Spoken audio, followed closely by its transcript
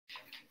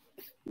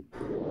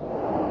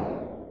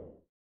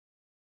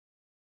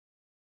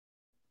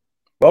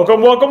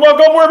Welcome.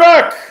 We're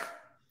back.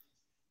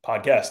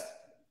 Podcast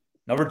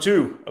number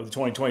 2 of the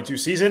 2022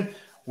 season.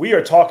 We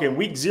are talking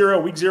week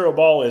 0. Week 0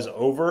 ball is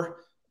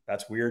over.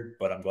 That's weird,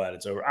 but I'm glad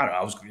it's over. I don't know.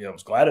 I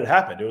was glad it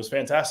happened. It was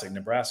fantastic.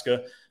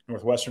 Nebraska,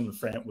 Northwestern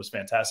was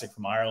fantastic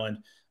from Ireland.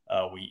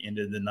 We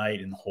ended the night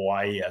in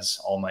Hawaii, as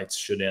all nights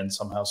should end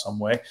somehow, some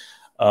way,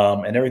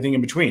 and everything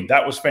in between.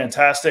 That was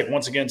fantastic.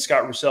 Once again,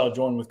 Scott Roussel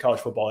joined with college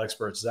football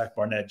experts Zach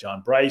Barnett,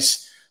 John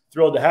Brice.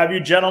 Thrilled to have you,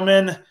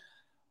 gentlemen.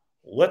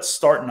 Let's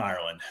start in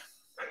Ireland.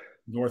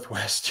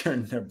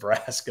 Northwestern,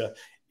 Nebraska.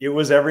 It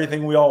was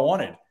everything we all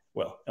wanted.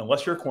 Well,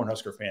 unless you're a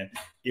Cornhusker fan,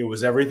 it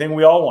was everything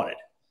we all wanted.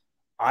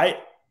 I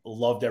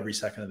loved every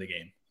second of the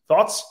game.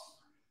 Thoughts?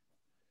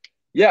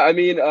 Yeah, I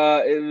mean,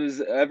 it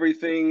was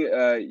everything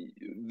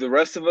the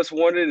rest of us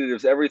wanted. It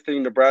was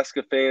everything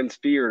Nebraska fans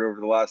feared over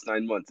the last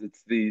 9 months.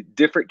 It's the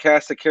different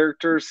cast of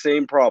characters,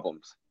 same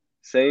problems.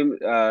 Same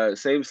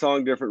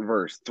song, different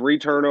verse. 3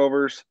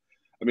 turnovers.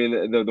 I mean,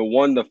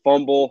 the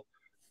fumble.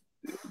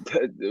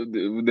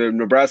 The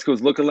Nebraska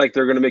was looking like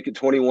they're going to make it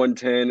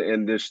 21-10,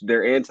 and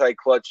their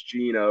anti-clutch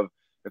gene of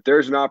if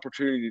there's an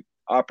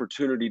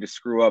opportunity to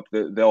screw up,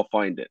 they'll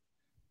find it.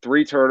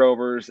 3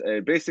 turnovers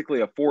and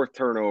basically a 4th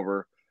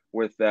turnover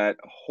with that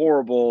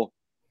horrible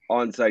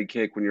onside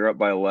kick when you're up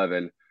by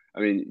 11. I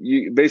mean,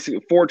 you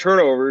basically 4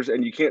 turnovers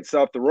and you can't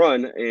stop the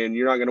run, and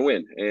you're not going to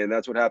win. And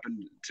that's what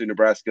happened to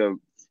Nebraska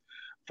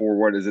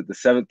for the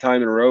 7th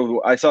time in a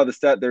row. I saw the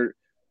stat there.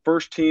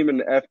 First team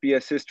in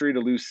FBS history to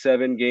lose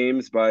 7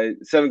 games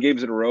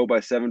in a row by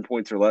 7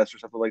 points or less or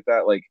something like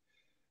that. Like,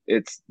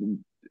 it's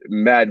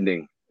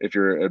maddening if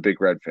you're a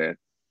big Red fan.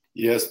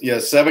 Yes,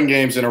 7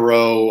 games in a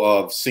row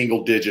of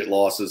single-digit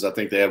losses. I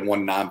think they had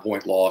 1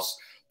 9-point loss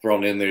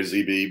thrown in there,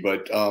 ZB.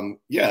 But,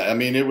 I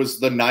mean, it was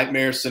the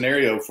nightmare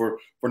scenario for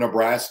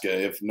Nebraska.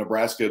 If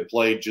Nebraska had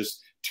played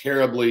just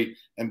terribly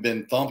and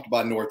been thumped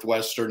by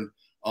Northwestern,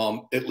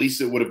 at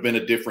least it would have been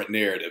a different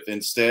narrative.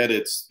 Instead,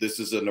 this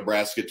is a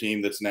Nebraska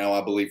team that's now,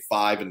 I believe,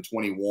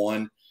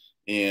 5-21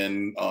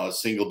 in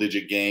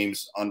single-digit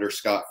games under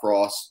Scott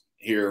Frost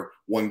here,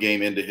 1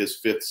 game into his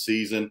 5th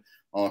season.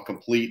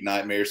 Complete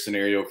nightmare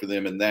scenario for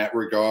them in that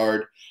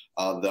regard.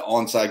 The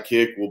onside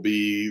kick will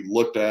be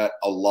looked at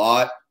a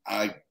lot.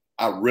 I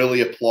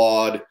really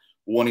applaud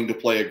wanting to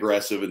play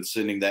aggressive and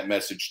sending that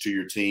message to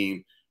your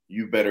team.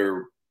 You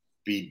better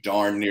be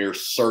darn near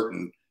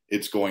certain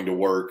it's going to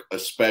work,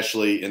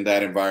 especially in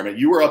that environment.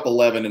 You were up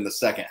 11 in the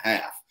second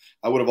half.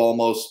 I would have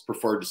almost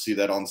preferred to see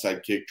that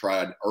onside kick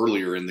tried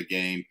earlier in the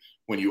game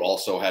when you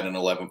also had an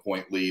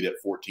 11-point lead at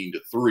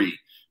 14-3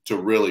 to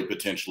really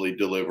potentially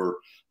deliver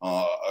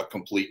a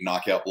complete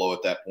knockout blow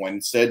at that point.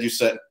 Instead, you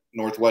set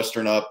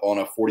Northwestern up on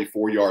a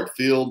 44-yard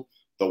field.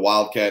 The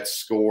Wildcats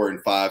score in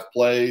 5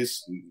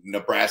 plays.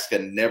 Nebraska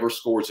never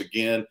scores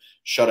again.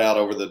 Shutout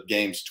over the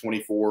game's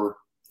 24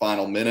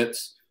 final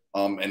minutes.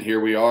 And here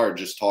we are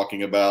just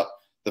talking about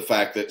the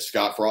fact that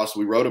Scott Frost,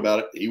 we wrote about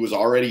it, he was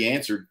already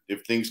answered.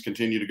 If things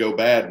continue to go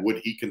bad, would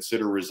he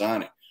consider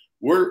resigning?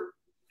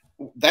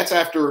 That's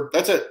at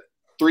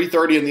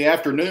 3:30 in the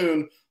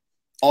afternoon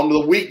on the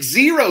week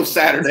 0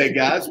 Saturday,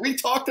 guys. We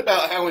talked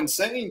about how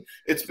insane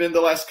it's been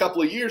the last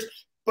couple of years,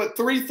 but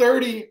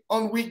 3:30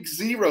 on week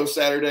 0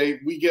 Saturday,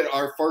 we get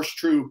our first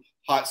true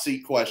hot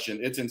seat question.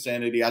 It's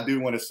insanity. I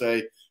do want to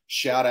say,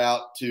 shout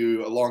out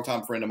to a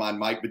longtime friend of mine,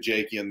 Mike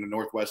Bajakian, the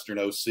Northwestern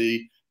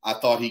OC. I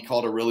thought he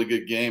called a really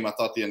good game. I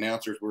thought the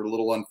announcers were a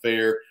little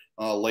unfair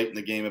late in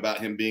the game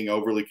about him being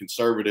overly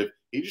conservative.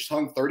 He just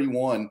hung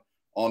 31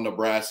 on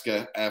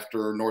Nebraska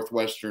after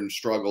Northwestern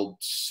struggled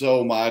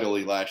so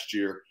mightily last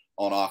year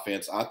on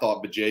offense. I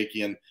thought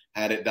Bajakian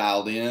had it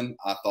dialed in.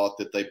 I thought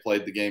that they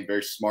played the game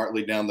very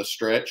smartly down the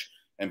stretch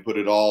and put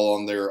it all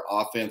on their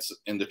offense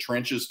in the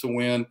trenches to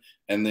win,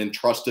 and then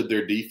trusted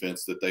their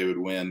defense that they would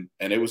win.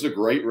 And it was a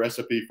great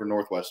recipe for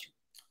Northwestern.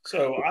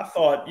 So I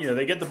thought,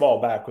 they get the ball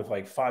back with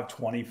like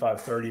 5:20,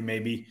 5:30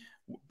 maybe,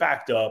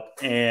 backed up,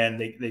 and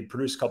they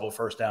produce a couple of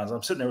first downs.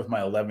 I'm sitting there with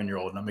my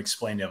 11-year-old, and I'm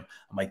explaining to him,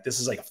 I'm like, this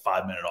is like a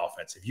 5-minute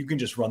offense. If you can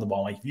just run the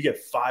ball, like if you get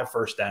 5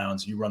 first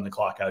downs, you run the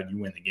clock out, you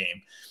win the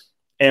game.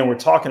 And we're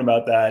talking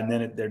about that, and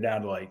then they're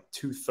down to like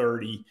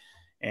 2:30,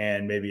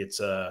 and maybe it's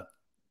a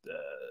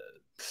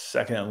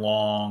second and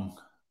long,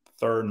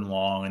 third and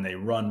long, and they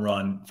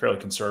run fairly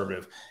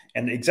conservative.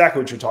 And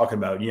exactly what you're talking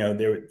about,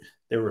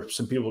 there were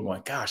some people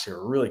going, gosh, they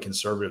were really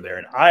conservative there.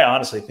 And I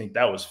honestly think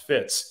that was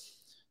Fitz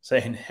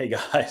saying, hey,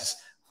 guys,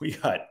 we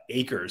got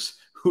Akers,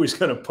 who is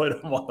going to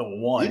put them on the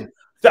 1.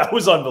 That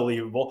was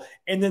unbelievable.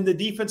 And then the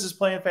defense is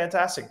playing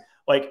fantastic.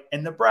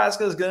 And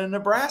Nebraska is going to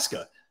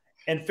Nebraska.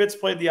 And Fitz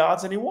played the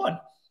odds, and he won.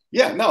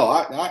 Yeah, no,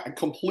 I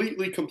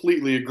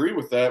completely agree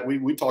with that.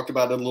 We talked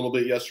about it a little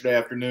bit yesterday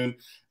afternoon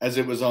as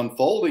it was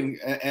unfolding.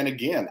 And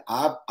again,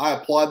 I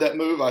applaud that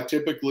move. I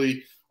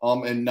typically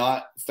am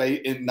not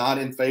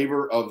in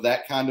favor of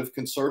that kind of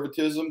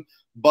conservatism.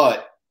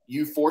 But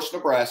you force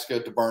Nebraska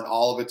to burn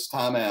all of its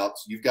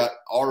timeouts. You've got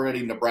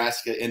already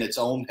Nebraska in its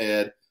own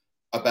head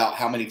about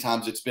how many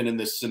times it's been in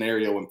this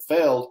scenario and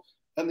failed.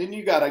 And then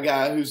you got a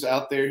guy who's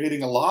out there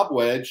hitting a lob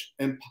wedge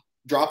and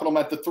dropping them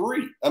at the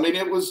 3. I mean,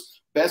 it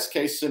was best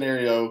case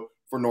scenario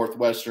for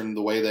Northwestern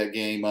the way that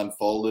game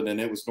unfolded. And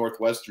it was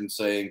Northwestern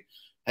saying,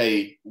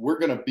 hey, we're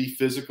going to be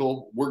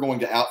physical. We're going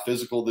to out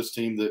physical this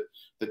team that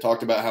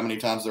talked about how many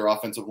times their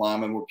offensive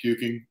linemen were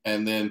puking.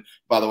 And then,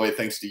 by the way,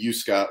 thanks to you,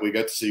 Scott, we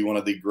got to see one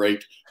of the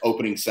great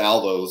opening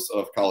salvos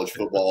of college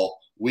football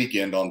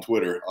weekend on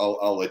Twitter.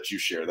 I'll let you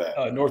share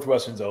that.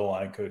 Northwestern's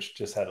O-line coach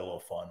just had a little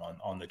fun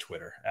on the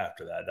Twitter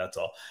after that. That's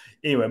all.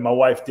 Anyway, my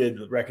wife did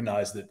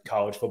recognize that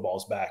college football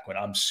is back when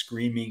I'm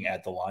screaming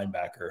at the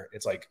linebacker.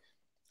 It's like,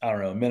 I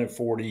don't know, a minute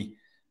 40,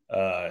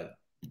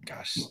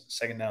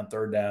 second down,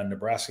 third down.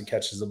 Nebraska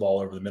catches the ball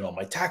over the middle. I'm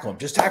like, tackle him.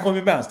 Just tackle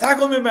him inbounds.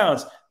 Tackle him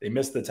inbounds. They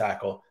missed the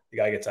tackle. The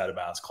guy gets out of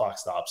bounds. Clock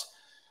stops.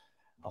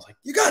 I was like,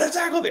 you got to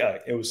tackle the guy.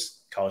 It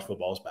was college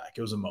football was back.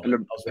 It was a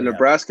moment. A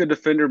Nebraska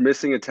defender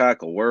missing a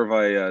tackle. Where have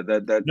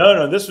I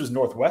No, this was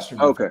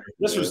Northwestern. Okay.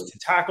 This was to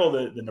tackle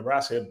the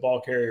Nebraska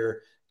ball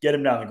carrier, get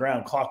him down the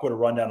ground. Clock would have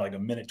run down like a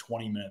minute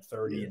 20, minute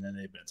 30, and then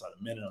they'd been inside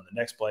a minute on the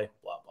next play.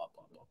 Blah, blah,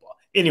 blah, blah, blah.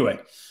 Anyway,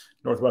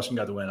 Northwestern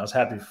got the win. I was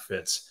happy for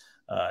Fitz.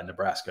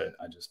 Nebraska,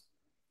 I just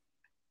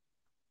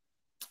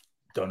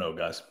don't know,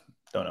 guys.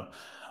 Don't know.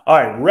 All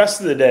right,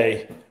 rest of the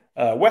day.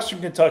 Western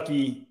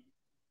Kentucky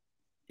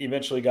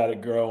eventually got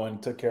it growing,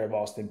 took care of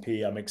Austin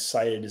Peay. I'm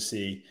excited to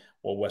see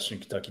what Western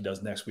Kentucky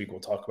does next week. We'll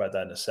talk about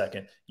that in a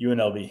second.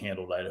 UNLV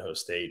handled Idaho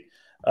State.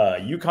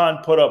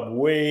 UConn put up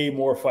way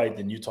more fight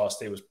than Utah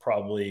State was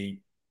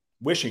probably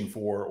wishing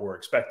for or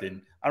expected.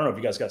 I don't know if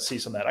you guys got to see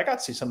some of that. I got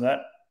to see some of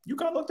that.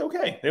 UConn looked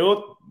okay. They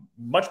looked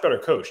much better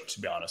coached,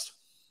 to be honest.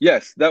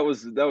 Yes, that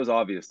was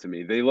obvious to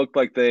me. They looked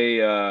like they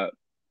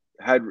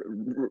had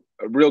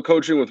real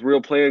coaching with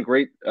real plan.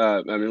 Great.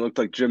 It looked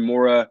like Jim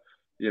Mora,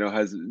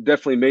 has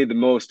definitely made the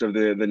most of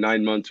the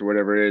 9 months or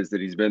whatever it is that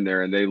he's been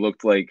there. And they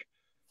looked like,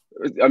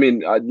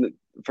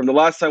 from the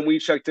last time we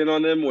checked in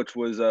on them, which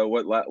was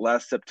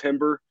last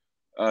September,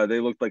 they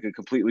looked like a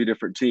completely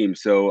different team.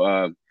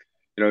 So,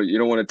 you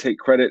don't want to take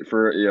credit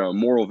for a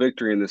moral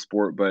victory in this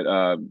sport, but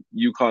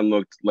UConn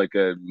looked like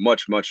a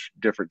much, much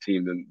different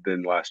team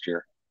than last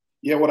year.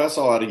 Yeah, what I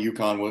saw out of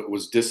UConn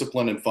was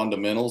discipline and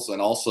fundamentals, and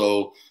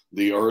also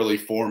the early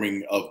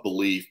forming of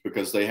belief,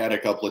 because they had a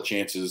couple of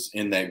chances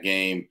in that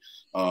game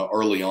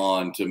early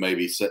on to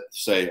maybe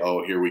say,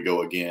 oh, here we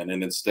go again.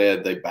 And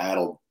instead they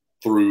battled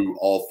through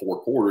all 4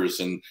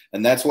 quarters. And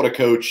that's what a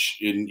coach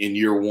in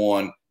year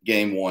one,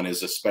 game one,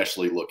 is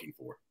especially looking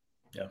for.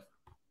 Yeah.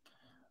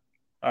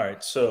 All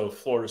right. So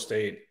Florida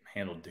State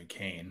handled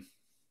Duquesne.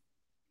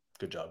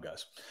 Good job,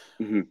 guys.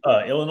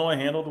 Mm-hmm. Illinois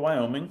handled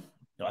Wyoming.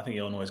 I think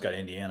Illinois has got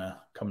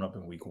Indiana coming up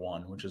in week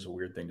 1, which is a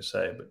weird thing to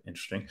say, but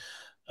interesting.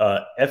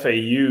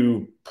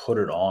 FAU put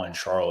it on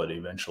Charlotte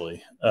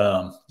eventually.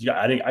 I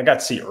got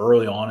to see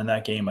early on in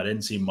that game. I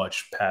didn't see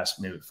much past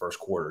maybe the first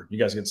quarter. You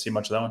guys get to see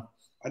much of that one?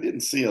 I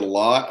didn't see a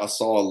lot. I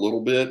saw a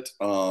little bit.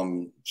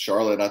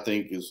 Charlotte, I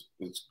think, has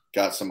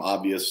got some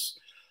obvious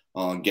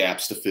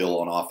gaps to fill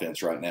on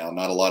offense right now.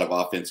 Not a lot of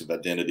offensive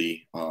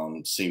identity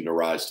seemed to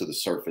rise to the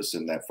surface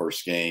in that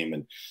first game.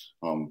 And,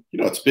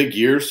 it's big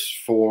years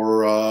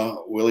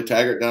for Willie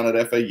Taggart down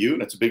at FAU,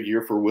 and it's a big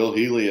year for Will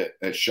Healy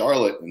at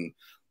Charlotte. And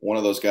one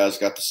of those guys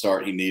got the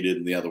start he needed,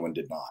 and the other one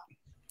did not.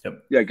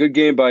 Yep. Yeah, good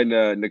game by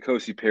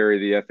N'Kosi Perry,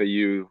 the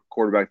FAU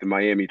quarterback, the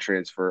Miami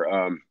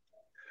transfer.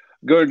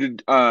 Going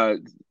to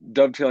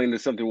dovetailing to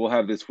something we'll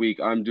have this week,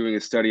 I'm doing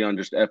a study on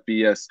just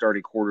FBS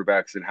starting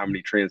quarterbacks and how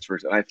many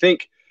transfers. And I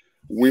think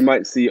we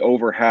might see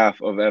over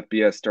half of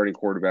FBS starting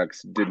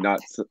quarterbacks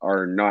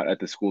are not at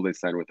the school they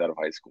signed with out of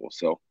high school.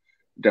 So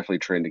definitely a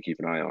trend to keep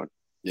an eye on.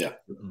 Yeah.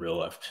 Real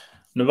life.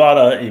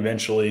 Nevada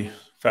eventually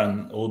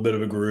found a little bit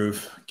of a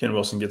groove. Ken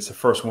Wilson gets the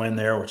first win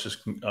there, which is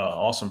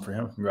awesome for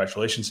him.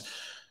 Congratulations.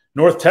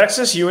 North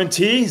Texas, UNT,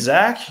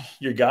 Zach,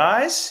 your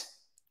guys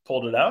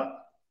pulled it out.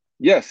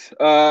 Yes.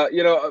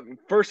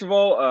 First of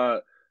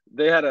all,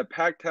 they had a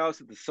packed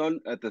house at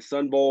the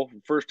Sun Bowl,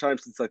 first time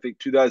since I think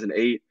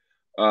 2008.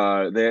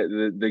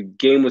 The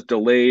game was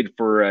delayed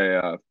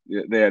for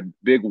they had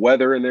big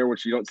weather in there,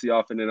 which you don't see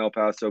often in El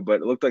Paso,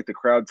 but it looked like the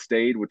crowd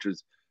stayed, which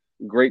was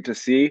great to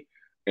see.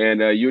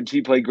 And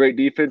UNT played great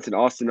defense, and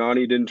Austin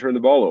Ani didn't turn the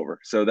ball over.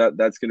 So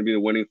that's going to be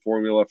the winning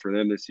formula for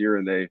them this year.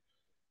 And they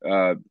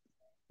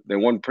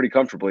won pretty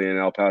comfortably in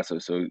El Paso.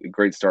 So a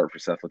great start for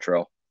Seth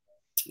Luttrell.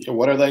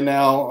 What are they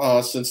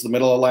now since the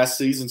middle of last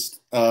season,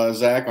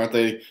 Zach? Aren't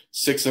they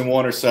 6-1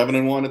 or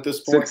 7-1 at this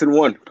point?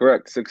 6-1,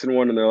 correct.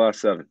 6-1 in their last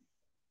 7.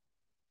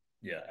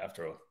 Yeah,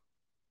 after a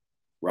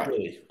right.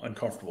 really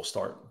uncomfortable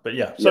start. But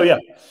let's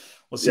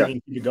see if we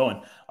can keep it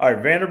going. All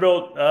right,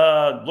 Vanderbilt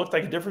looked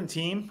like a different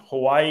team.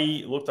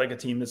 Hawaii looked like a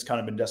team that's kind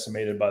of been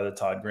decimated by the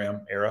Todd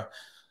Graham era.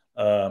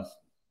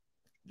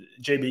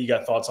 JB, you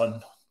got thoughts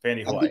on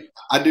Vandy Hawaii?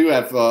 I do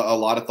have a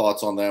lot of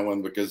thoughts on that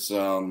one because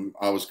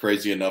I was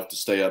crazy enough to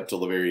stay up till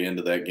the very end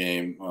of that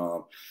game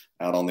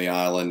out on the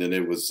island, and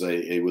it was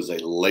a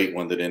late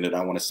one that ended,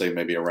 I want to say,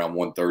 maybe around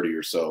 1:30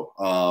 or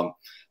so.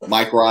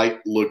 Mike Wright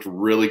looked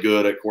really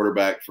good at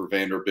quarterback for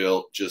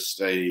Vanderbilt.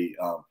 Just a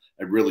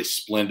really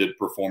splendid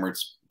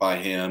performance by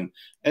him.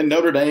 And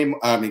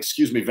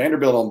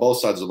Vanderbilt on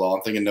both sides of the ball.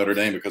 I'm thinking Notre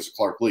Dame because of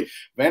Clark Lee.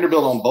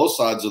 Vanderbilt on both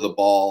sides of the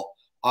ball,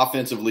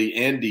 offensively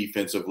and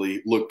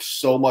defensively, looked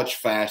so much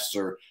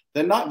faster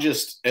than not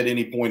just at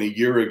any point a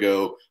year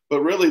ago,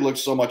 but really looked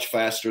so much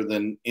faster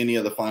than any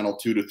of the final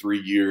 2 to 3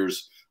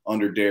 years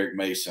under Derek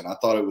Mason. I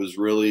thought it was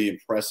really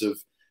impressive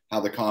how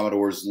the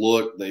Commodores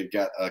look. They've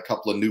got a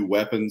couple of new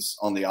weapons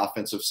on the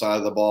offensive side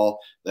of the ball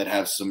that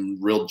have some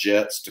real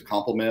jets to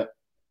complement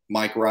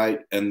Mike Wright.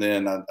 And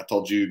then I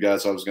told you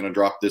guys I was going to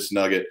drop this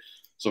nugget.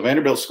 So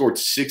Vanderbilt scored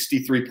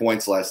 63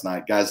 points last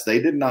night. Guys,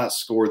 they did not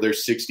score their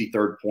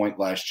 63rd point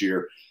last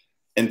year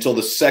until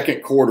the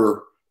second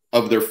quarter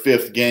of their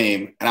 5th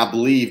game. And I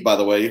believe, by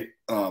the way,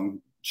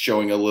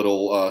 showing a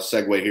little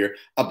segue here,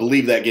 I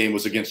believe that game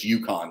was against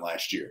UConn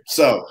last year.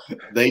 So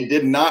they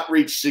did not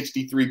reach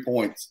 63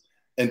 points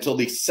until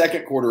the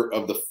second quarter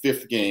of the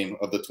 5th game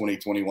of the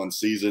 2021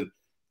 season.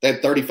 They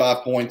had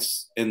 35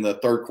 points in the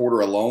third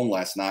quarter alone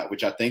last night,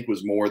 which I think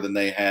was more than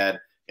they had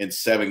in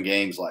 7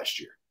 games last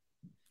year.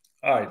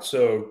 All right,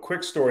 so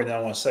quick story. Now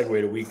I want to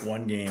segue to week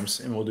 1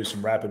 games, and we'll do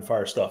some rapid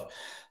fire stuff.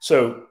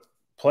 So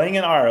playing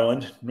in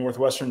Ireland,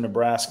 northwestern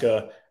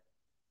Nebraska,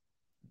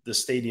 the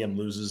stadium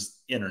loses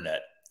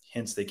internet.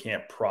 Hence, they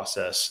can't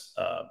process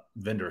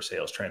vendor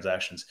sales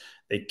transactions.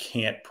 They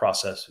can't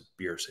process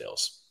beer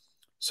sales.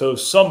 So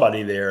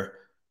somebody there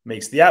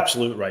makes the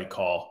absolute right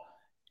call.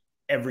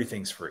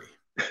 Everything's free.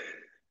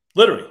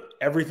 Literally,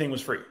 everything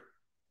was free.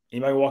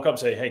 Anybody walk up and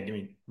say, hey,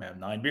 may I have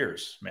 9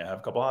 beers? May I have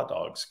a couple hot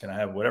dogs? Can I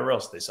have whatever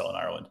else they sell in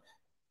Ireland?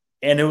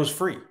 And it was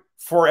free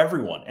for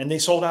everyone. And they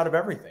sold out of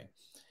everything.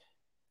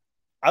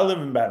 I live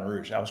in Baton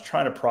Rouge. I was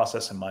trying to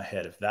process in my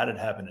head if that had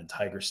happened in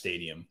Tiger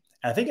Stadium.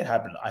 And I think it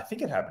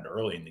happened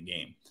early in the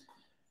game.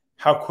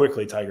 How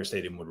quickly Tiger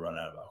Stadium would run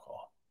out of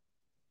alcohol.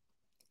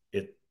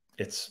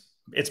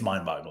 It's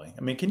mind-boggling.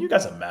 I mean, can you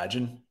guys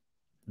imagine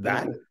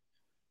that?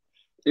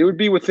 It would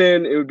be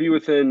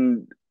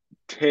within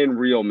 10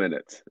 real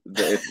minutes.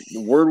 The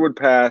word would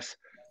pass,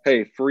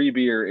 hey, free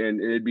beer, and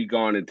it'd be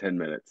gone in 10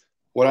 minutes.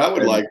 What I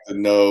would like to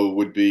know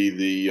would be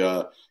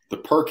the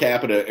per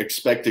capita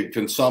expected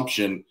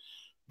consumption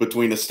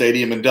between a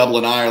stadium in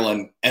Dublin,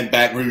 Ireland, and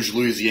Baton Rouge,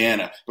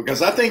 Louisiana,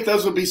 because I think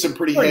those would be some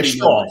pretty heady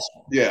numbers.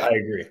 Yeah, I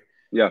agree.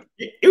 Yeah,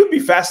 it would be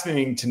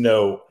fascinating to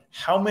know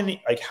how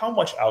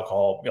much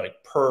alcohol,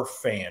 per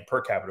fan,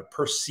 per capita,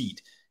 per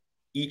seat,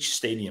 each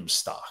stadium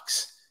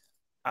stocks.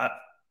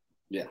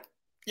 Yeah.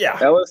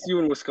 LSU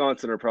and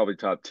Wisconsin are probably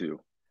top 2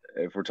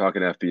 if we're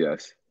talking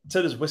FBS.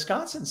 So does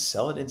Wisconsin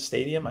sell it in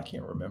stadium? I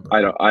can't remember.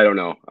 I don't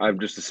know. I'm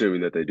just assuming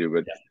that they do,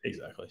 but yeah,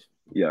 exactly.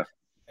 Yeah.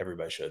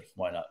 Everybody should.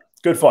 Why not?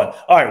 Good fun.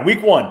 All right,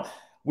 week 1.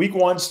 Week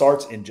 1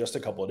 starts in just a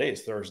couple of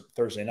days,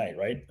 Thursday night,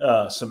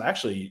 right? Some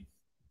actually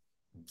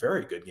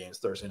very good games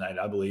Thursday night,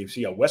 I believe. So,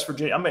 yeah, West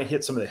Virginia. I'm going to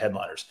hit some of the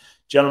headliners.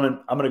 Gentlemen,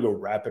 I'm going to go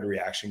rapid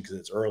reaction because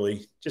it's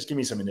early. Just give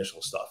me some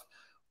initial stuff.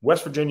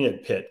 West Virginia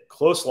at Pitt.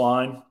 Close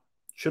line.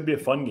 Should be a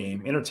fun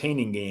game,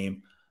 entertaining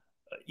game.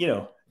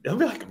 There'll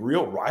be like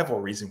real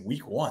rivalries in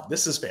week 1.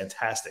 This is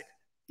fantastic.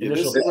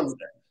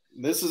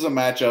 This is a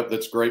matchup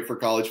that's great for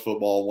college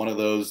football, one of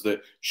those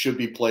that should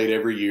be played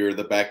every year,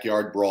 the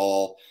backyard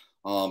brawl.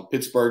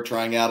 Pittsburgh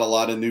trying out a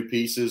lot of new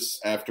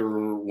pieces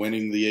after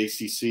winning the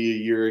ACC a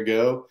year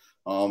ago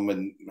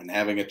and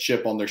having a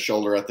chip on their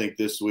shoulder, I think,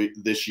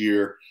 this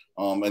year.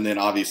 And then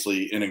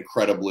obviously an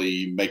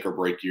incredibly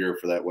make-or-break year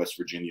for that West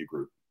Virginia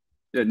group.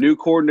 Yeah, new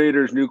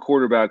coordinators, new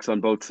quarterbacks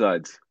on both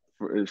sides.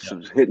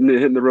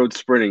 Hitting the road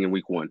sprinting in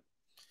week 1.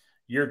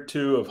 Year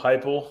 2 of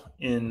Heupel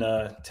in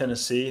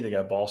Tennessee. They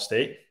got Ball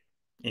State.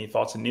 Any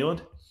thoughts on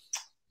Neyland?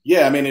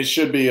 Yeah, I mean, it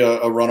should be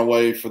a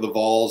runaway for the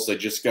Vols. They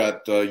just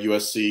got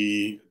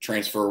USC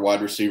transfer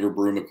wide receiver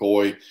Brew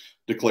McCoy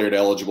declared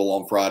eligible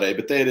on Friday,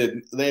 but they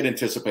had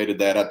anticipated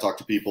that. I talked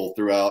to people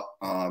throughout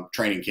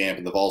training camp,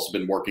 and the Vols have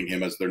been working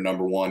him as their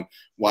number 1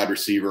 wide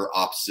receiver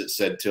opposite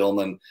said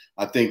Tillman.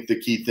 I think the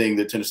key thing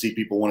that Tennessee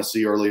people want to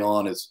see early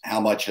on is how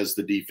much has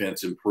the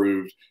defense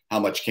improved? How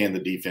much can the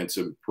defense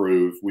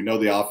improve? We know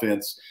the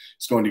offense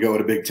is going to go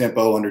at a big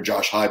tempo under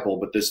Josh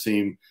Heupel, but this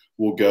team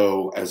will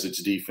go as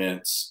its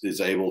defense is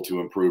able to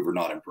improve or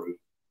not improve.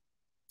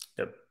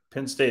 Yep.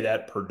 Penn State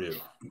at Purdue.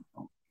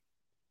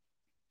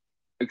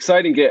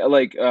 Exciting game.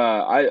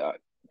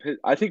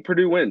 I think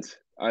Purdue wins.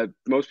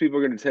 Most people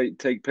are going to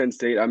take Penn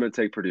State. I'm going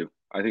to take Purdue.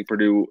 I think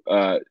Purdue.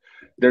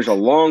 There's a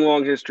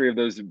long history of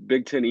those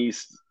Big Ten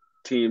East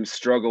teams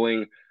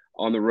struggling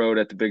on the road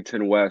at the Big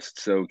Ten West.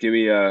 So give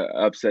me a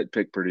upset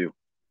pick, Purdue.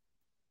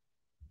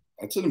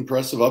 That's an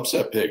impressive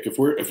upset pick. If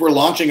we're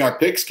launching our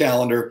picks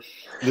calendar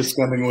this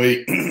coming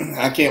week,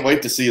 I can't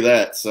wait to see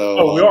that.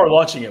 So we are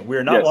launching it.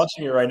 We're not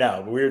launching it right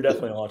now, but we're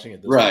definitely launching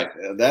it this week.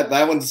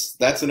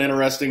 That's an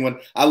interesting one.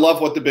 I love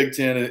what the Big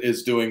Ten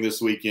is doing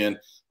this weekend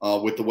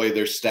with the way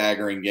they're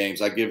staggering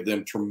games. I give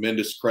them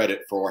tremendous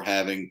credit for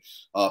having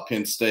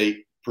Penn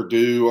State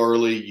Purdue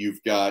early.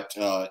 You've got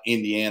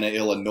Indiana,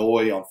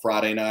 Illinois on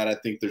Friday night. I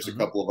think there's a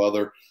couple of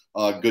other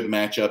good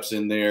matchups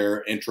in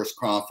there, interest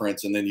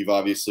conference. And then you've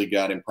obviously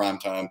got in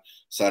primetime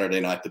Saturday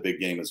night, the big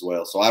game as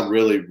well. So I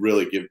really,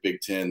 really give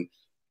Big Ten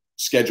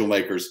schedule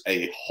makers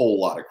a whole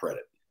lot of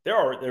credit. There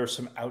are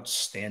some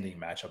outstanding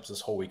matchups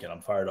this whole weekend.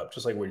 I'm fired up,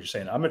 just like what you're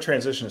saying. I'm going to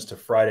transition us to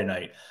Friday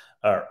night.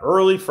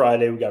 Early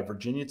Friday, we got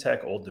Virginia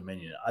Tech, Old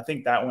Dominion. I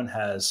think that one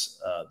has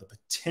the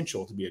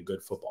potential to be a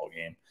good football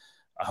game.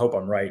 I hope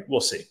I'm right.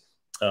 We'll see.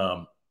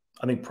 I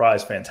think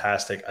Pry's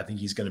fantastic. I think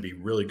he's going to be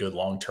really good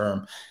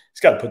long-term. He's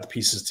got to put the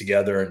pieces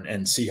together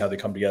and see how they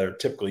come together.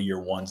 Typically, year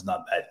one's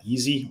not that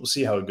easy. We'll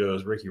see how it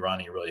goes. Ricky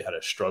Ronnie really had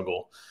a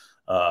struggle.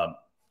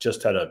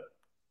 Just had a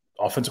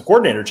offensive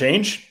coordinator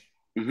change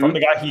from the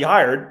guy he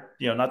hired,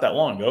 not that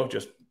long ago.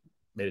 Just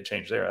made a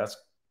change there. That's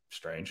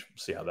strange. We'll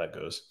see how that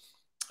goes.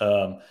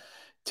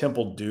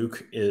 Temple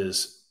Duke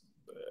is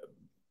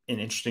an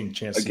interesting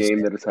chance. A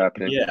game that is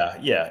happening.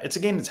 Yeah. It's a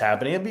game that's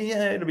happening.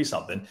 It'll be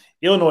something.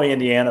 Illinois,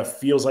 Indiana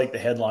feels like the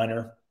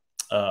headliner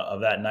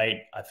of that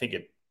night. I think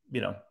it,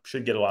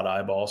 should get a lot of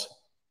eyeballs.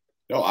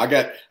 No, I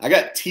got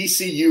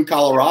TCU,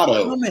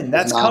 Colorado.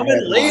 That's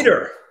coming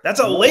later. That's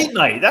a late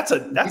night.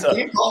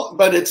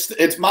 But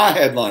it's my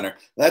headliner.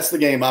 That's the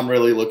game I'm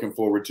really looking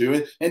forward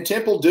to. And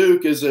Temple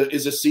Duke is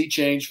a sea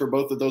change for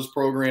both of those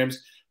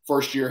programs.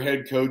 First-year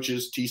head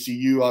coaches,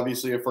 TCU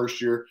obviously a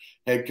first-year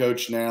head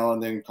coach now,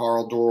 and then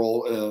Carl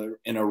Dorrell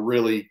in a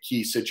really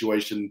key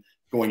situation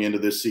going into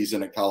this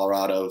season at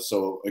Colorado.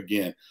 So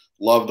again,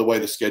 love the way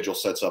the schedule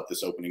sets up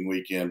this opening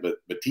weekend. But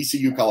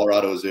TCU,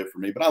 Colorado is it for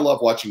me. But I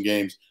love watching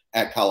games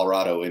at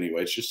Colorado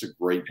anyway. It's just a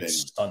great venue.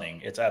 It's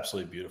stunning. It's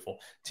absolutely beautiful.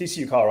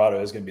 TCU,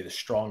 Colorado is going to be the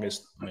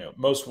strongest,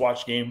 most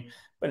watched game.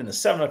 But in the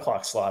 7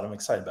 o'clock slot, I'm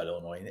excited about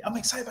Illinois. I'm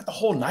excited about the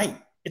whole night.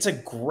 It's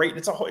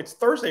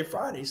Thursday,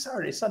 Friday,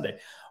 Saturday, Sunday.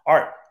 All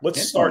right,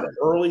 let's start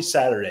early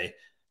Saturday.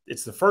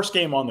 It's the first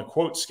game on the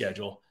quote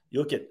schedule. You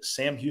look at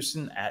Sam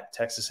Houston at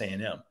Texas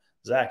A&M.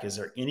 Zach, is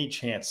there any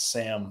chance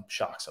Sam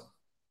shocks him?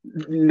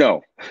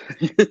 No.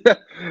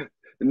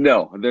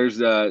 No. There's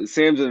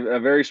Sam's a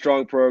very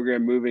strong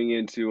program moving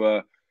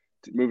into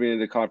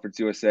Conference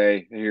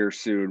USA here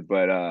soon,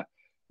 but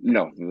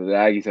no, the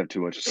Aggies have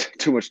too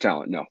much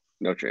talent.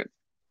 No chance.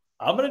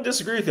 I'm going to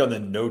disagree with you on the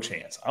no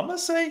chance. I'm going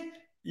to say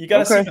you got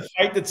to see the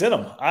fight that's in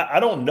them. I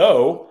don't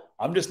know.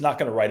 I'm just not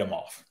going to write him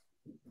off.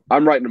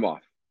 I'm writing him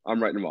off.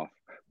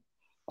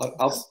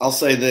 I'll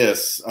say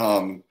this.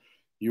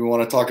 You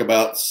want to talk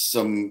about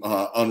some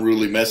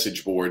unruly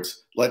message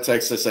boards. Let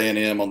Texas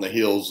A&M on the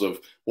heels of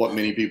what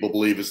many people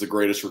believe is the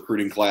greatest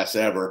recruiting class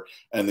ever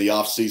and the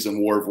offseason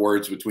war of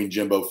words between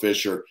Jimbo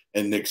Fisher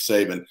and Nick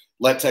Saban.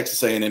 Let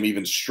Texas A&M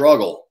even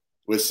struggle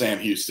with Sam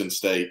Houston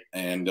State,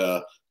 and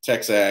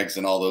Tex Ags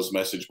and all those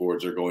message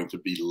boards are going to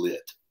be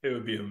lit. It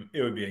would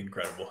be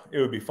incredible. It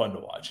would be fun to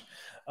watch.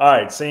 All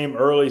right, same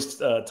early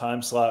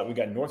time slot. We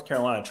got North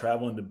Carolina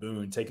traveling to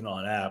Boone, taking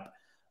on App.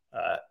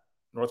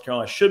 North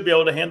Carolina should be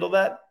able to handle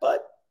that,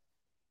 but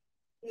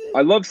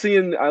I love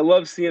seeing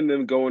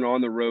them going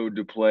on the road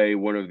to play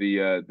one of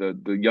the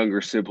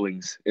younger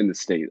siblings in the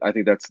state. I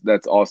think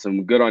that's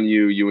awesome. Good on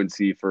you,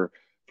 UNC, for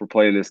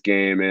playing this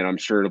game, and I'm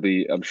sure it'll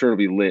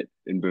be lit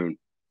in Boone.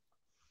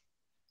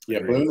 Yeah,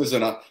 Boone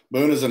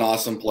is an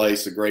awesome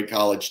place, a great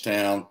college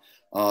town.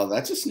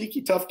 That's a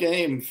sneaky tough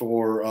game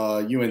for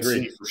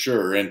UNC for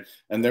sure, and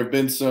there have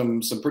been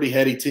some pretty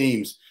heady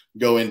teams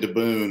go into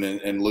Boone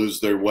and lose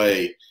their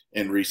way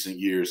in recent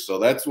years. So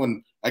that's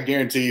when I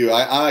guarantee you,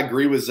 I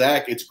agree with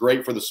Zach. It's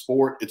great for the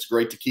sport. It's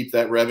great to keep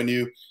that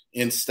revenue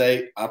in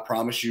state. I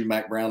promise you,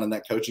 Mac Brown and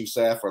that coaching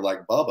staff are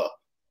like, Bubba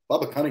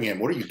Cunningham,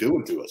 what are you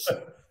doing to us?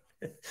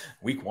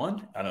 Week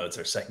 1? I know it's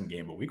their second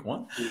game, but week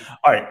 1.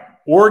 All right.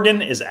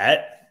 Oregon is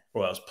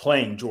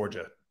playing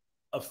Georgia,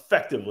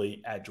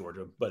 effectively at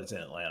Georgia, but it's in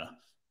Atlanta.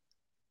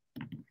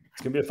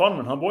 It's going to be a fun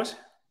one, huh, boys?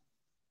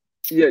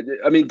 Yeah,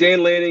 I mean,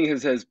 Dan Lanning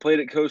has played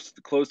it close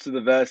to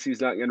the vest.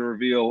 He's not going to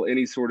reveal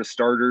any sort of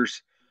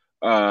starters.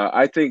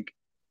 I think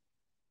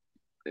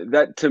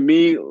that, to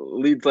me,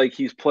 leads like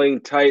he's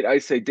playing tight. I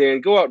say,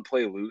 Dan, go out and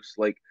play loose.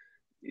 Like,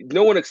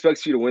 no one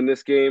expects you to win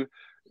this game.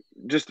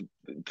 Just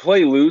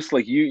play loose.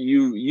 Like, you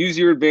use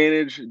your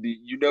advantage.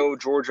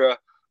 Georgia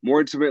more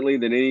intimately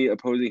than any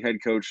opposing head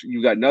coach.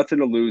 You got nothing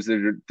to lose.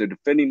 They're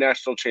defending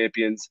national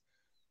champions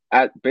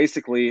at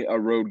basically a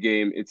road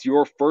game. It's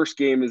your first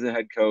game as a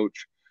head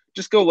coach.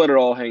 Just go let it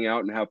all hang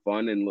out and have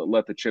fun and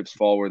let the chips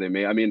fall where they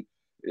may. I mean,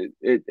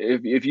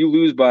 if you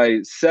lose by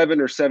 7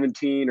 or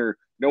 17, or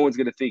no one's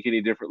going to think any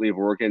differently of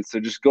Oregon.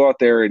 So just go out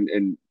there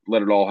and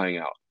let it all hang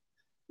out.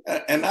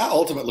 And I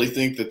ultimately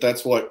think that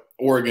that's what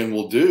Oregon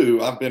will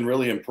do. I've been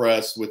really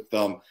impressed with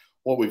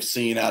what we've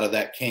seen out of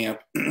that camp,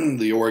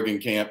 the Oregon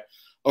camp,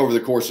 over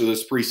the course of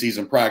this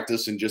preseason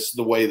practice and just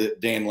the way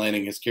that Dan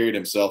Lanning has carried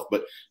himself.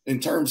 But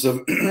in terms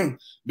of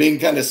being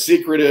kind of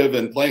secretive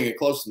and playing it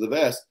close to the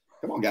vest,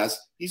 come on, guys.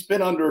 He's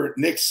been under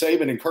Nick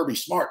Saban and Kirby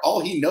Smart.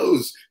 All he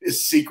knows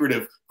is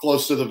secretive,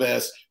 close to the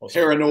vest,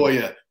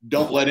 paranoia.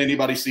 Don't let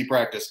anybody see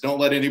practice. Don't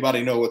let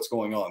anybody know what's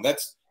going on.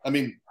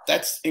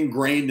 that's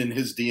ingrained in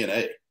his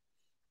DNA.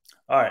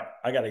 All right,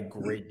 I got a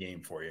great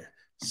game for you.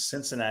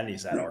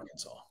 Cincinnati's at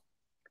Arkansas.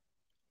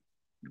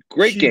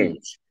 Great game.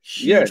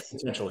 Huge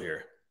potential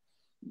here.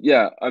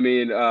 Yeah, I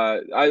mean,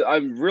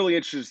 I'm really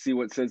interested to see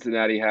what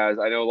Cincinnati has.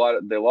 I know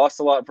they lost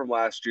a lot from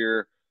last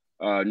year.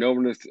 No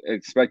one is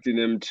expecting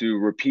them to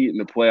repeat in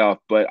the playoff,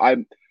 but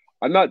I'm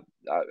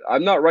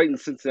not writing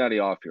Cincinnati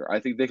off here. I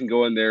think they can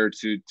go in there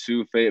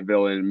to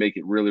Fayetteville and make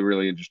it really,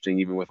 really interesting,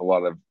 even with a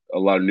lot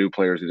of new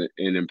players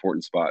in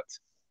important spots.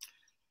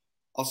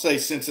 I'll say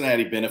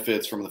Cincinnati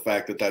benefits from the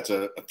fact that that's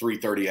a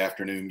 3:30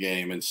 afternoon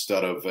game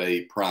instead of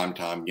a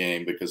primetime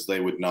game, because they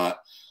would not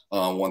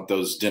want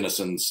those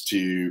denizens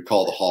to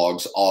call the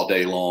Hogs all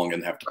day long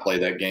and have to play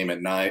that game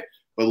at night.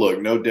 But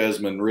look, no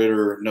Desmond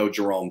Ridder, no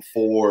Jerome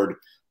Ford,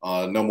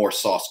 no more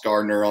Sauce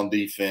Gardner on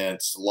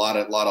defense. A lot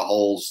of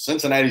holes.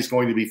 Cincinnati's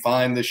going to be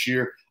fine this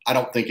year. I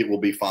don't think it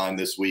will be fine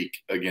this week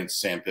against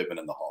Sam Pittman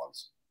and the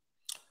Hogs.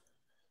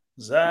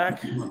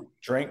 Zach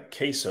drank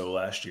queso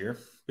last year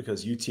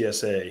because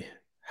UTSA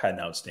had an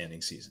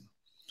outstanding season.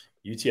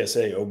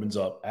 UTSA opens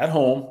up at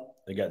home.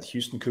 They got the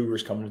Houston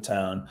Cougars coming to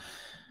town.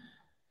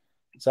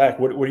 Zach,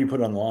 what do you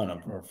put on the line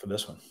for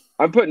this one?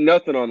 I'm putting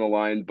nothing on the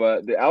line,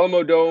 but the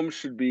Alamo Dome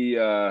should be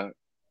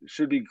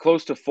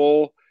close to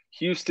full.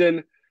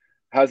 Houston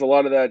has a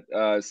lot of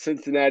that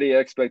Cincinnati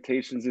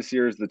expectations this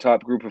year as the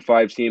top group of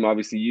 5 team.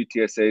 Obviously,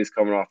 UTSA is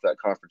coming off that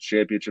conference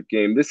championship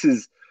game. This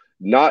is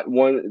not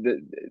one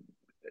that –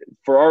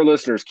 for our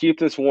listeners, keep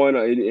this one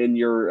in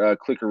your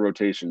clicker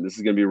rotation. This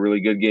is going to be a really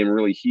good game,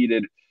 really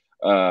heated,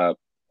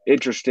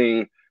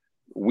 interesting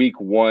week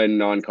 1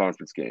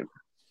 non-conference game.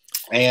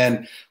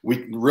 And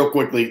we real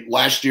quickly,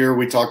 last year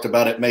we talked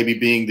about it maybe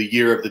being the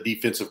year of the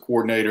defensive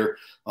coordinator,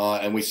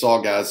 and we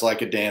saw guys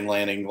like a Dan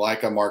Lanning,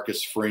 like a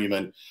Marcus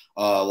Freeman,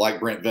 like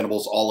Brent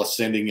Venables all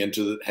ascending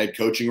into the head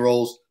coaching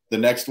roles. The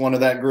next one of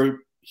that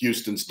group,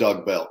 Houston's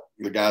Doug Belt.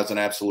 The guy's an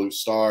absolute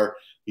star.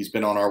 He's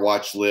been on our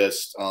watch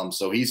list,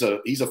 so he's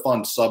a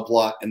fun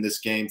subplot in this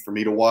game for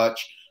me to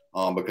watch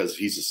because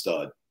he's a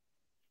stud.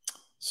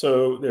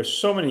 So there's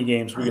so many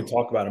games we can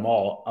talk about them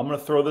all. I'm going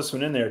to throw this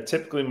one in there.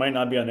 Typically might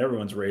not be on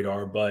everyone's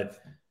radar, but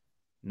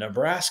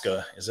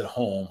Nebraska is at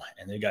home,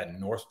 and they got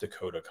North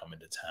Dakota coming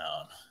to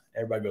town.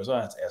 Everybody goes, oh,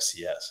 that's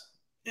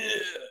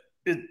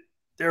FCS.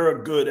 They're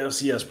a good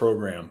FCS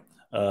program.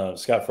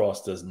 Scott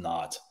Frost does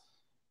not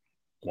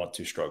want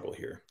to struggle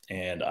here,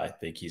 and I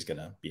think he's going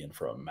to be in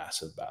for a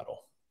massive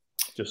battle.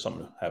 Just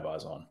something to have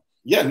eyes on.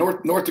 Yeah,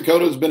 North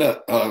Dakota has been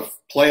a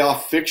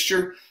playoff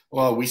fixture.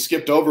 Well, we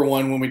skipped over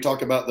one when we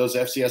talk about those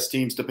FCS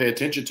teams to pay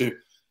attention to.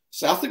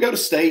 South Dakota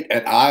State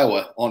at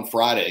Iowa on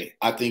Friday,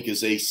 I think,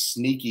 is a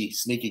sneaky,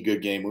 sneaky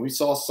good game. When we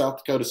saw South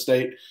Dakota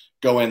State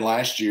go in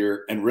last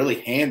year and really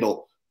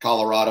handle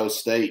Colorado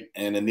State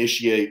and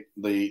initiate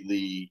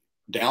the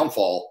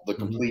downfall, the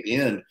complete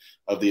end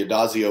of the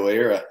Adazio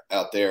era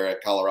out there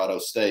at Colorado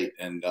State.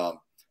 And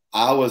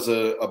Iowa's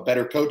a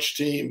better coach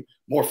team,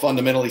 more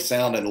fundamentally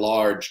sound and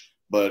large,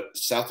 but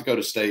South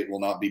Dakota State will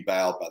not be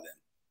bowed by them.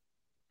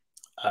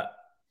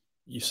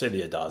 You say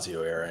the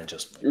Adazio era and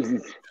just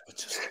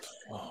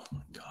oh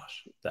my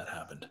gosh, that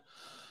happened.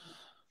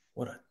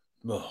 What a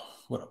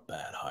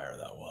bad hire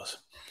that was.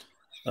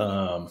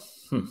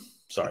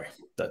 Sorry,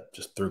 that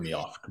just threw me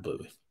off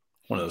completely.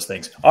 One of those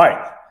things. All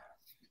right.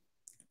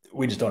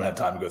 We just don't have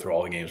time to go through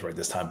all the games right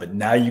this time, but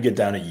now you get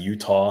down to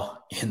Utah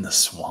in the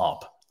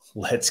swamp.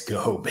 Let's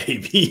go,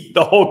 baby.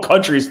 The whole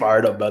country's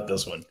fired up about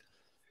this one.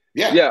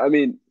 Yeah, I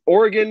mean,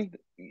 Oregon,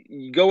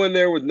 you go in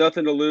there with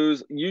nothing to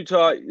lose.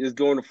 Utah is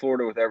going to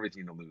Florida with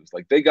everything to lose.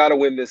 Like, they got to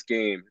win this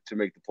game to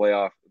make the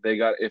playoff. They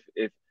got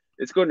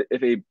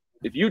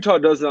if Utah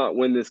does not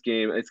win this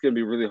game, it's going to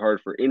be really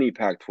hard for any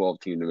Pac-12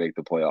 team to make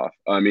the playoff.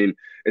 I mean,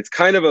 it's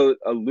kind of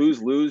a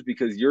lose-lose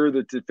because you're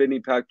the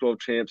defending Pac-12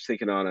 champs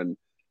taking on an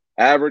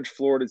average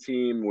Florida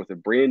team with a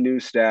brand new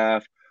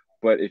staff.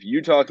 But if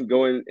Utah can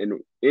go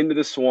into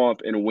the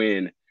swamp and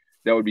win,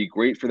 that would be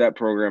great for that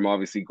program.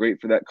 Obviously,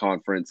 great for that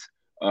conference.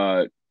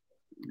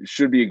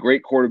 Should be a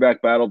great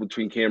quarterback battle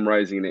between Cam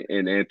Rising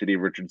and Anthony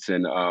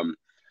Richardson. And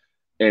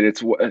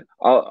it's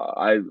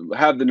I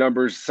have the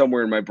numbers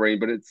somewhere in my brain,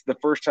 but it's the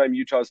first time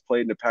Utah's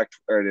played in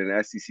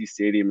an SEC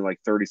stadium in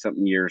like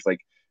 30-something years. Like,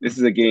 this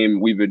is a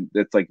game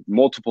that's like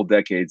multiple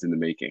decades in the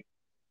making.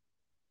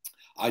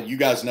 You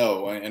guys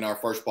know, in our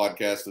first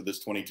podcast of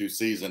this 22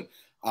 season,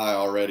 I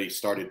already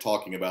started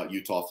talking about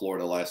Utah,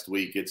 Florida last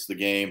week. It's the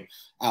game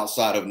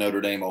outside of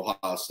Notre Dame,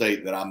 Ohio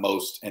State that I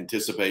most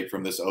anticipate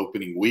from this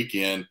opening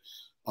weekend.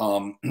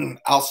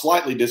 I'll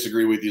slightly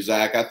disagree with you,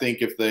 Zach. I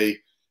think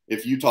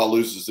if Utah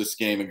loses this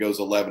game and goes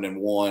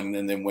 11-1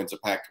 and then wins a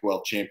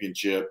Pac-12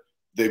 championship,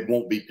 they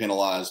won't be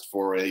penalized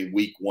for a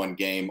week 1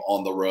 game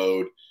on the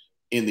road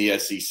in the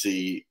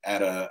SEC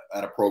at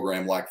a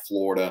program like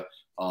Florida.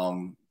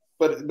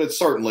 But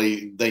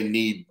certainly they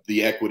need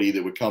the equity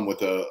that would come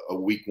with a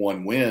week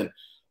 1 win.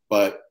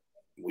 But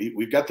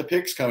we've got the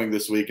picks coming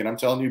this week, and I'm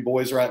telling you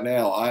boys right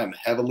now, I am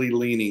heavily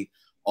leaning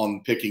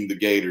on picking the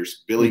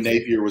Gators. Billy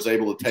Napier was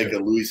able to take a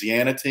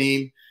Louisiana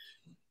team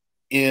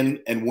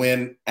in and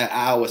win at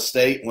Iowa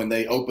State when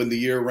they opened the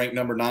year ranked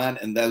number 9,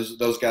 and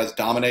those guys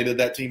dominated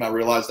that team. I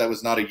realized that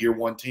was not a year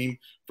one team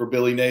for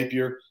Billy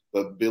Napier,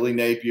 but Billy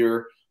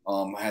Napier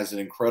has an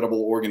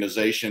incredible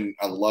organization.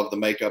 I love the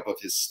makeup of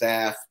his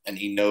staff, and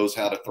he knows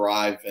how to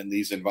thrive in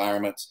these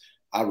environments.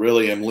 I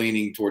really am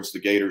leaning towards the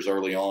Gators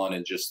early on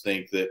and just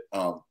think that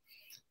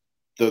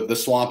the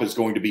Swamp is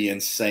going to be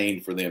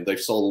insane for them. They've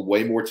sold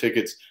way more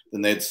tickets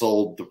than they'd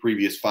sold the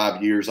previous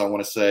 5 years, I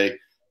want to say.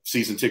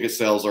 Season ticket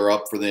sales are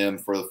up for them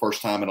for the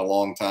first time in a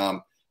long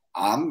time.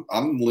 I'm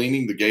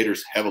leaning the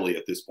Gators heavily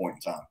at this point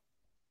in time.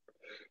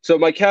 So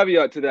my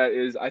caveat to that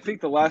is I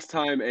think the last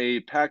time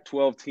a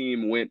Pac-12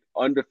 team went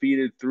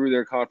undefeated through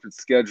their conference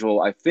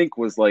schedule, I think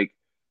was like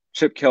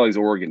Chip Kelly's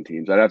Oregon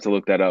teams. I'd have to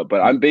look that up.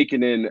 But I'm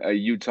baking in a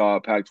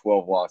Utah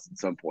Pac-12 loss at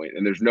some point,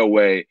 and there's no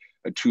way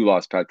a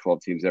 2-loss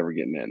Pac-12 team's ever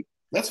getting in.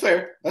 That's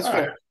fair. That's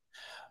fair. Right.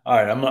 All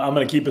right, I'm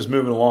going to keep us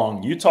moving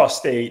along. Utah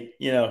State,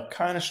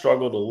 kind of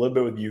struggled a little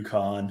bit with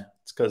UConn.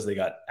 It's because they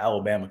got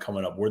Alabama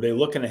coming up. Were they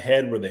looking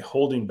ahead? Were they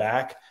holding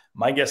back?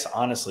 My guess,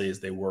 honestly, is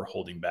they were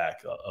holding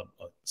back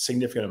a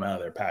significant amount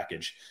of their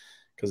package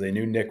because they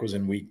knew Nick was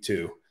in week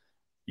 2.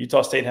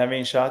 Utah State have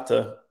any shot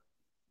to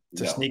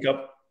sneak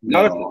up?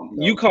 No.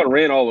 UConn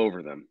ran all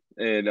over them.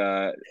 And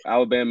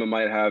Alabama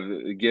might have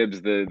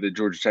Gibbs, the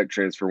Georgia Tech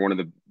transfer, one of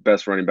the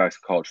best running backs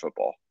in college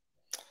football.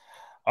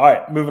 All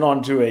right, moving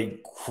on to a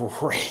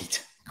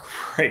great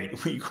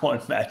week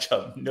 1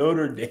 matchup.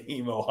 Notre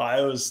Dame,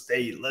 Ohio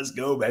State. Let's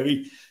go,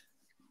 baby.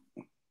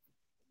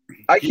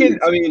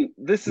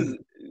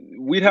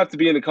 We'd have to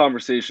be in the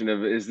conversation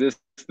of, is this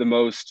the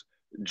most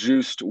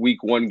juiced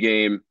week 1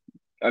 game?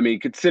 I mean,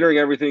 considering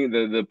everything,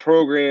 the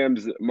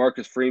programs,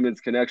 Marcus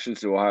Freeman's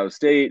connections to Ohio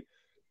State,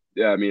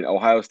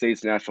 Ohio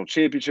State's national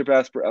championship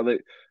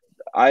aspirant.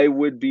 I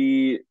would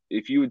be,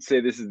 if you would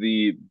say this is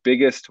the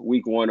biggest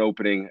week 1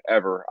 opening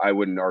ever, I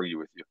wouldn't argue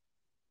with you.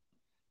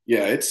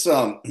 Yeah, it's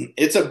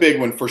a big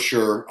one for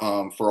sure,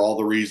 for all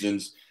the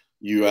reasons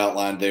you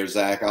outlined there,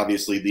 Zach.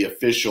 Obviously, the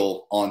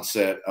official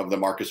onset of the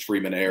Marcus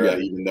Freeman era,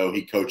 even though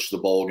he coached the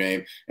bowl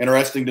game.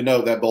 Interesting to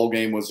note that bowl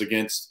game was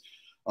against,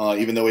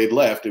 even though he'd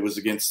left, it was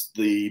against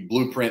the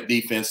blueprint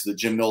defense that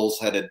Jim Knowles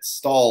had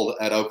installed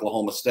at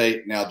Oklahoma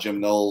State. Now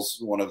Jim Knowles,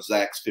 one of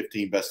Zach's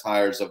 15 best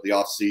hires of the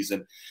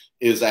offseason,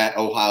 is at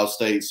Ohio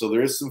State. So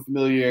there is some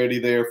familiarity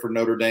there for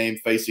Notre Dame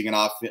facing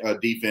a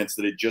defense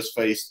that it just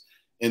faced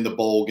in the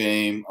bowl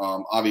game.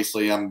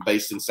 Obviously, I'm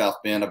based in South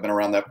Bend. I've been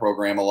around that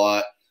program a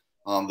lot.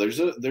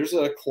 There's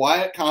a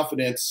quiet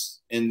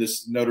confidence in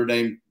this Notre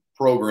Dame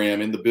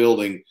program in the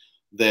building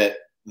that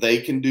they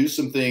can do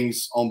some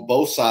things on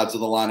both sides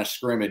of the line of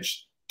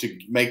scrimmage to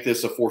make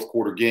this a fourth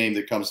quarter game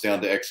that comes down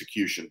to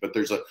execution. But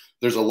there's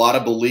a lot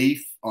of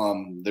belief.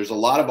 There's a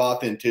lot of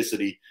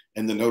authenticity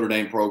in the Notre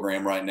Dame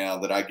program right now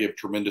that I give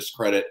tremendous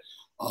credit.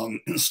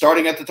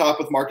 Starting at the top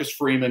with Marcus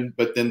Freeman,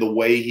 but then the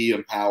way he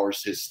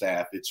empowers his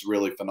staff, it's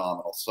really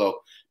phenomenal.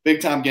 So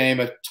big time game,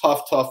 a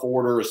tough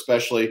order,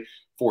 especially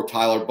for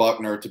Tyler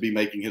Buckner to be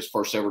making his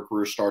first ever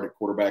career start at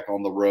quarterback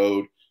on the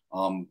road.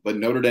 But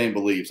Notre Dame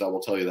believes, I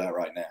will tell you that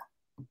right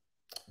now.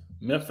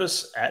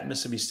 Memphis at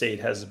Mississippi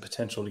State has the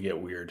potential to get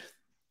weird.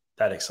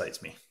 That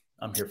excites me.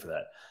 I'm here for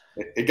that.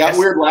 It got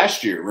weird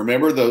last year.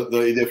 Remember,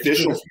 the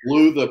officials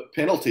blew the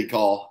penalty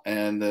call,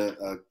 and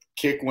the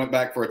kick went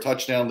back for a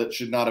touchdown that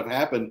should not have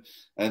happened,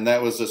 and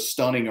that was a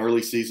stunning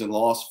early season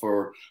loss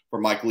for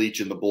Mike Leach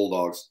and the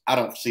Bulldogs. I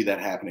don't see that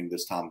happening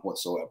this time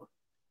whatsoever.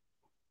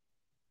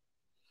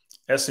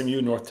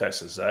 SMU, North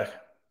Texas, Zach.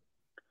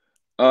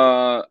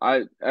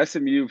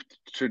 SMU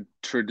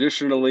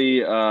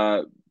traditionally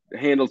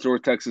handles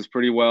North Texas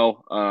pretty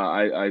well.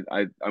 I'm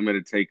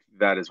going to take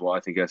that as well. I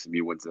think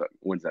SMU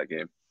wins that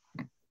game.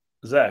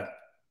 Zach,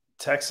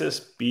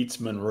 Texas beats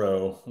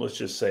Monroe, let's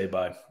just say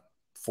by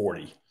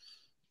 40.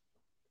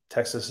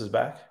 Texas is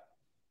back?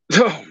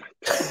 Oh, my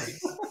God.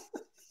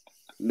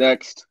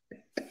 Next.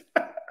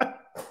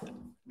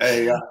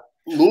 Hey,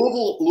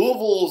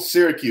 Louisville,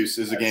 Syracuse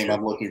is a game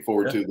I'm looking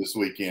forward to this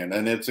weekend.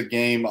 And it's a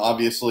game,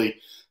 obviously,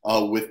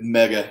 with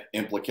mega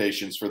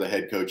implications for the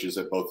head coaches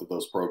at both of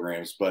those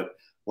programs. But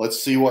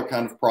let's see what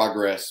kind of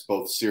progress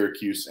both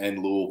Syracuse and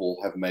Louisville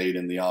have made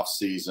in the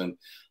offseason.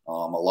 A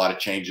lot of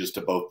changes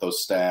to both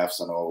those staffs.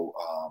 I know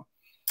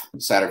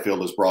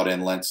Satterfield has brought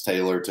in Lance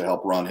Taylor to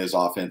help run his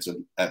offense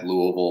at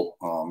Louisville.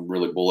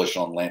 Really bullish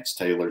on Lance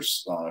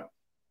Taylor's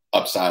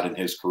upside in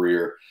his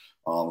career.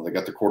 They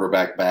got the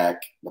quarterback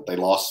back, but they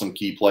lost some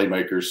key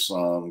playmakers,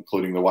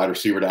 including the wide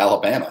receiver to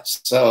Alabama.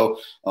 So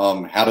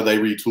how do they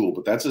retool?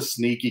 But that's a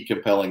sneaky,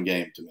 compelling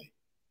game to me.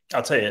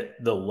 I'll tell you,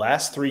 the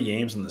last 3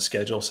 games on the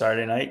schedule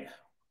Saturday night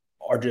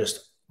are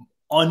just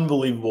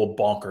unbelievable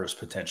bonkers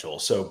potential.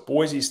 So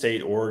Boise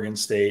State, Oregon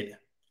State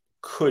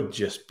could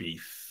just be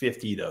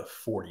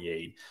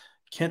 50-48.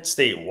 Kent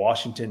State,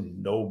 Washington,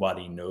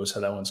 nobody knows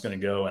how that one's going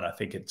to go, and I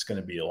think it's going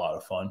to be a lot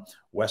of fun.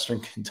 Western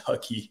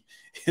Kentucky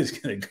is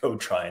going to go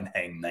try and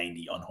hang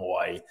 90 on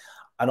Hawaii.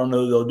 I don't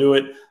know they'll do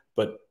it,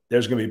 but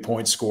there's going to be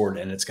points scored,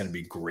 and it's going to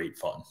be great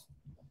fun.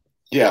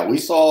 Yeah, we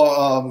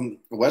saw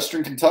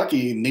Western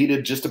Kentucky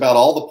needed just about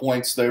all the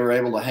points they were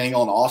able to hang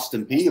on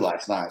Austin Peay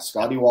last night.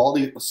 Scotty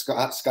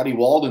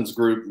Walden's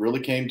group really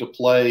came to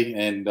play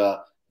and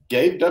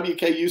gave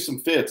WKU some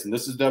fits. And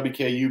this is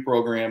WKU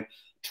program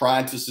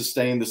trying to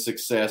sustain the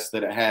success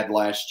that it had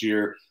last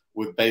year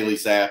with Bailey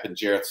Zapp and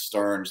Jareth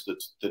Stearns,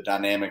 the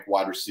dynamic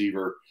wide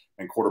receiver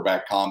and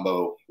quarterback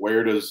combo.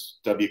 Where does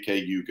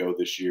WKU go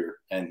this year?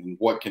 And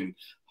what can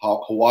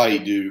Hawaii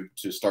do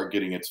to start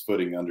getting its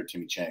footing under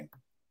Timmy Chang?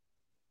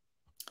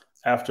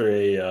 After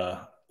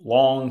a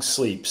long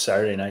sleep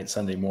Saturday night,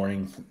 Sunday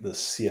morning, the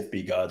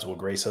CFB gods will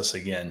grace us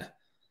again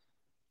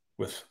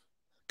with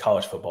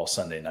college football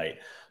Sunday night.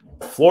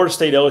 Florida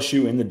State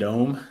LSU in the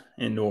Dome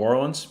in New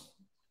Orleans.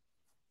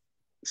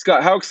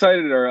 Scott, how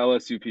excited are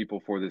LSU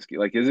people for this game?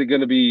 Like, is it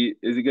going to be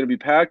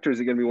packed, or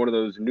is it going to be one of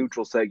those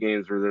neutral set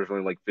games where there's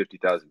only like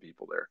 50,000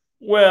 people there?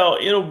 Well,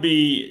 it'll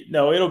be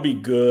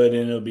good,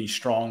 and it'll be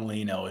strong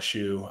lean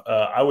LSU.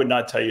 I would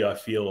not tell you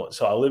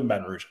I live in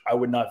Baton Rouge. I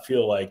would not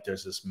feel like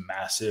there's this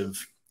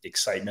massive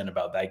excitement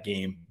about that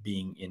game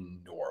being in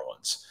New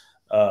Orleans.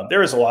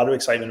 There is a lot of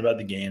excitement about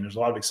the game. There's a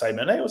lot of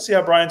excitement. Hey, we'll see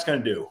how Brian's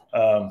going to do.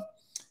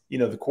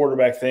 The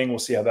quarterback thing, we'll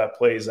see how that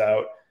plays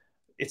out.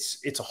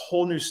 It's a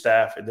whole new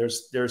staff, and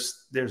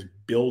there's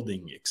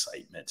building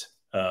excitement.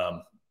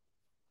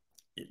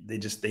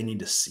 They need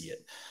to see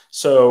it.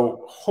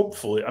 So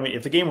hopefully, I mean,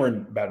 if the game were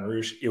in Baton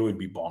Rouge, it would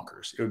be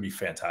bonkers. It would be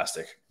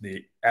fantastic.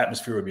 The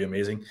atmosphere would be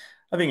amazing.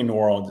 I think in New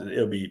Orleans,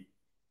 it'll be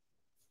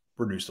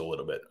reduced a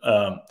little bit.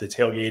 The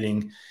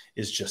tailgating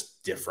is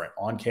just different.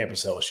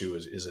 On-campus LSU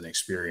is an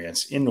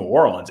experience. In New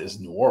Orleans is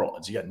New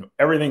Orleans. You got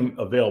everything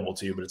available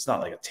to you, but it's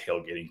not like a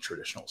tailgating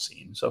traditional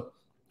scene. So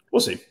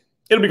we'll see.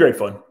 It'll be great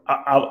fun.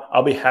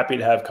 I'll be happy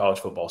to have college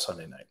football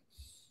Sunday night.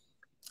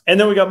 And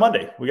then we got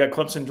Monday. We got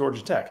Clemson,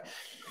 Georgia Tech.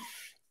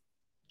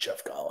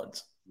 Jeff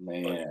Collins.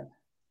 Man.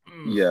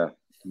 Yeah.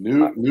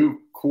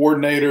 New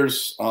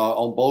coordinators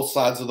on both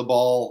sides of the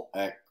ball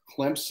at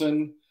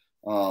Clemson,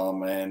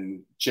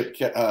 and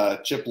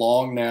Chip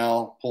Long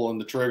now pulling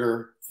the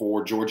trigger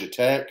for Georgia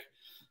Tech.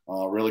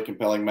 Really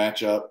compelling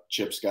matchup.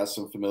 Chip's got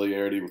some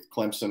familiarity with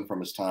Clemson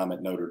from his time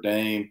at Notre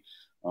Dame.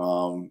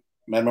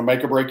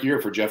 Make or break year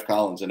for Jeff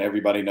Collins, and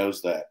everybody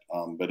knows that.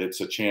 But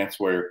it's a chance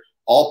where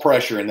all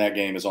pressure in that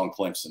game is on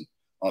Clemson,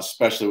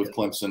 especially with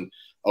Clemson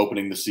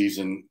opening the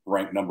season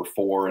ranked number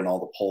 4 in all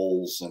the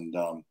polls, and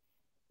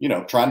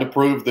trying to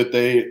prove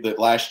that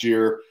last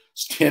year's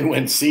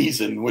 10-win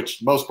season,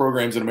 which most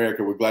programs in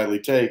America would gladly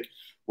take,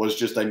 was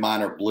just a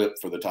minor blip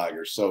for the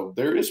Tigers. So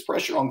there is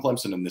pressure on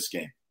Clemson in this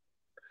game.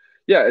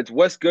 Yeah, it's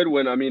Wes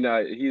Goodwin. I mean,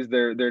 he's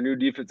their new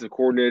defensive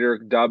coordinator.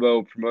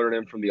 Dabo promoted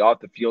him from the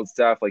off-the-field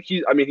staff. Like,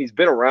 he's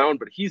been around,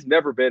 but he's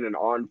never been an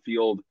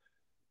on-field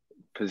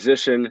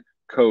position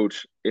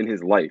coach in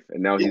his life,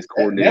 and now he's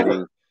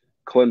coordinating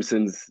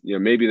Clemson's,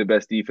 maybe the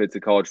best defense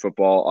in college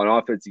football. On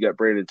offense, you got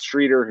Brandon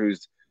Streeter,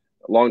 who's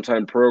a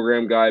longtime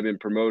program guy, been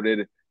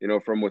promoted,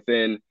 from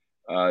within.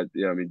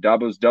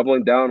 Dabo's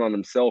doubling down on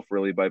himself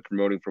really by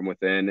promoting from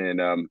within,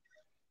 and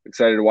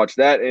excited to watch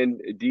that.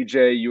 And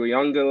DJ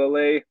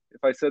Uiagalelei,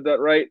 if I said that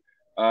right,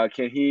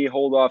 can he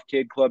hold off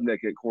Cade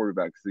Klubnik at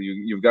quarterback? So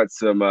you've got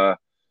some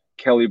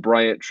Kelly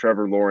Bryant,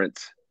 Trevor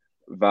Lawrence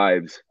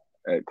vibes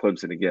at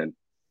Clemson again.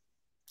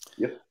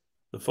 Yep.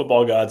 The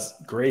football gods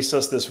grace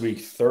us this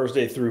week,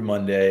 Thursday through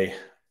Monday.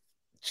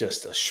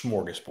 Just a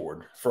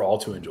smorgasbord for all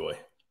to enjoy.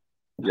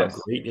 Yes. How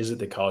great is it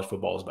that college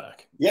football is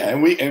back? Yeah,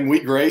 and we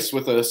grace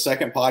with a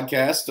second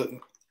podcast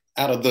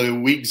out of the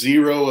week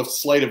 0 of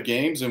slate of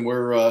games, and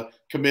we're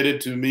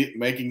committed to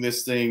making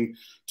this thing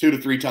 2 to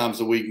 3 times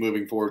a week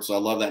moving forward. So I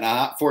love that.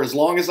 Now, for as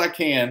long as I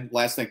can,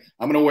 last thing,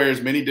 I'm going to wear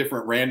as many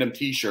different random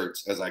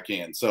T-shirts as I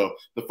can. So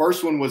the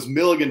first one was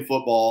Milligan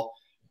football,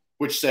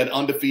 which said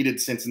undefeated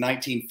since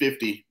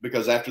 1950,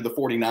 because after the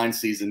 49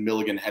 season,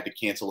 Milligan had to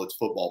cancel its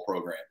football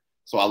program.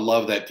 So I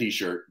love that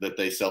T-shirt, that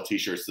they sell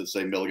T-shirts that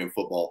say Milligan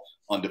football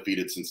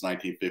undefeated since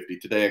 1950.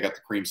 Today I got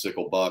the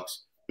Creamsicle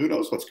Bucks. Who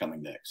knows what's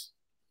coming next?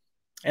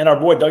 And our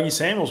boy Dougie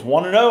Samuels,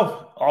 1-0,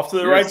 off to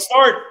the right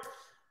start.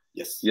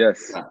 Yes.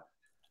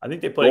 I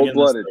think they play again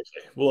this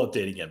Thursday. We'll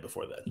update again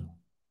before that.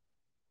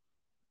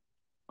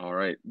 All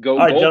right.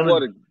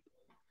 Gold-blooded.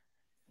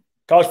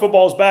 College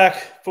football is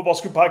back.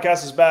 FootballScoop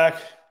Podcast is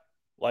back.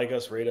 Like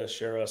us, rate us,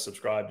 share us,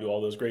 subscribe, do all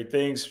those great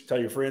things. Tell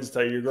your friends,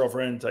 tell your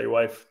girlfriend, tell your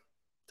wife,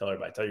 tell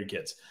everybody, tell your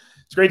kids.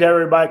 It's great to have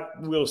everybody.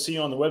 We'll see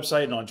you on the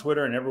website and on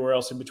Twitter and everywhere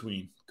else in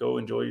between. Go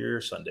enjoy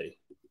your Sunday.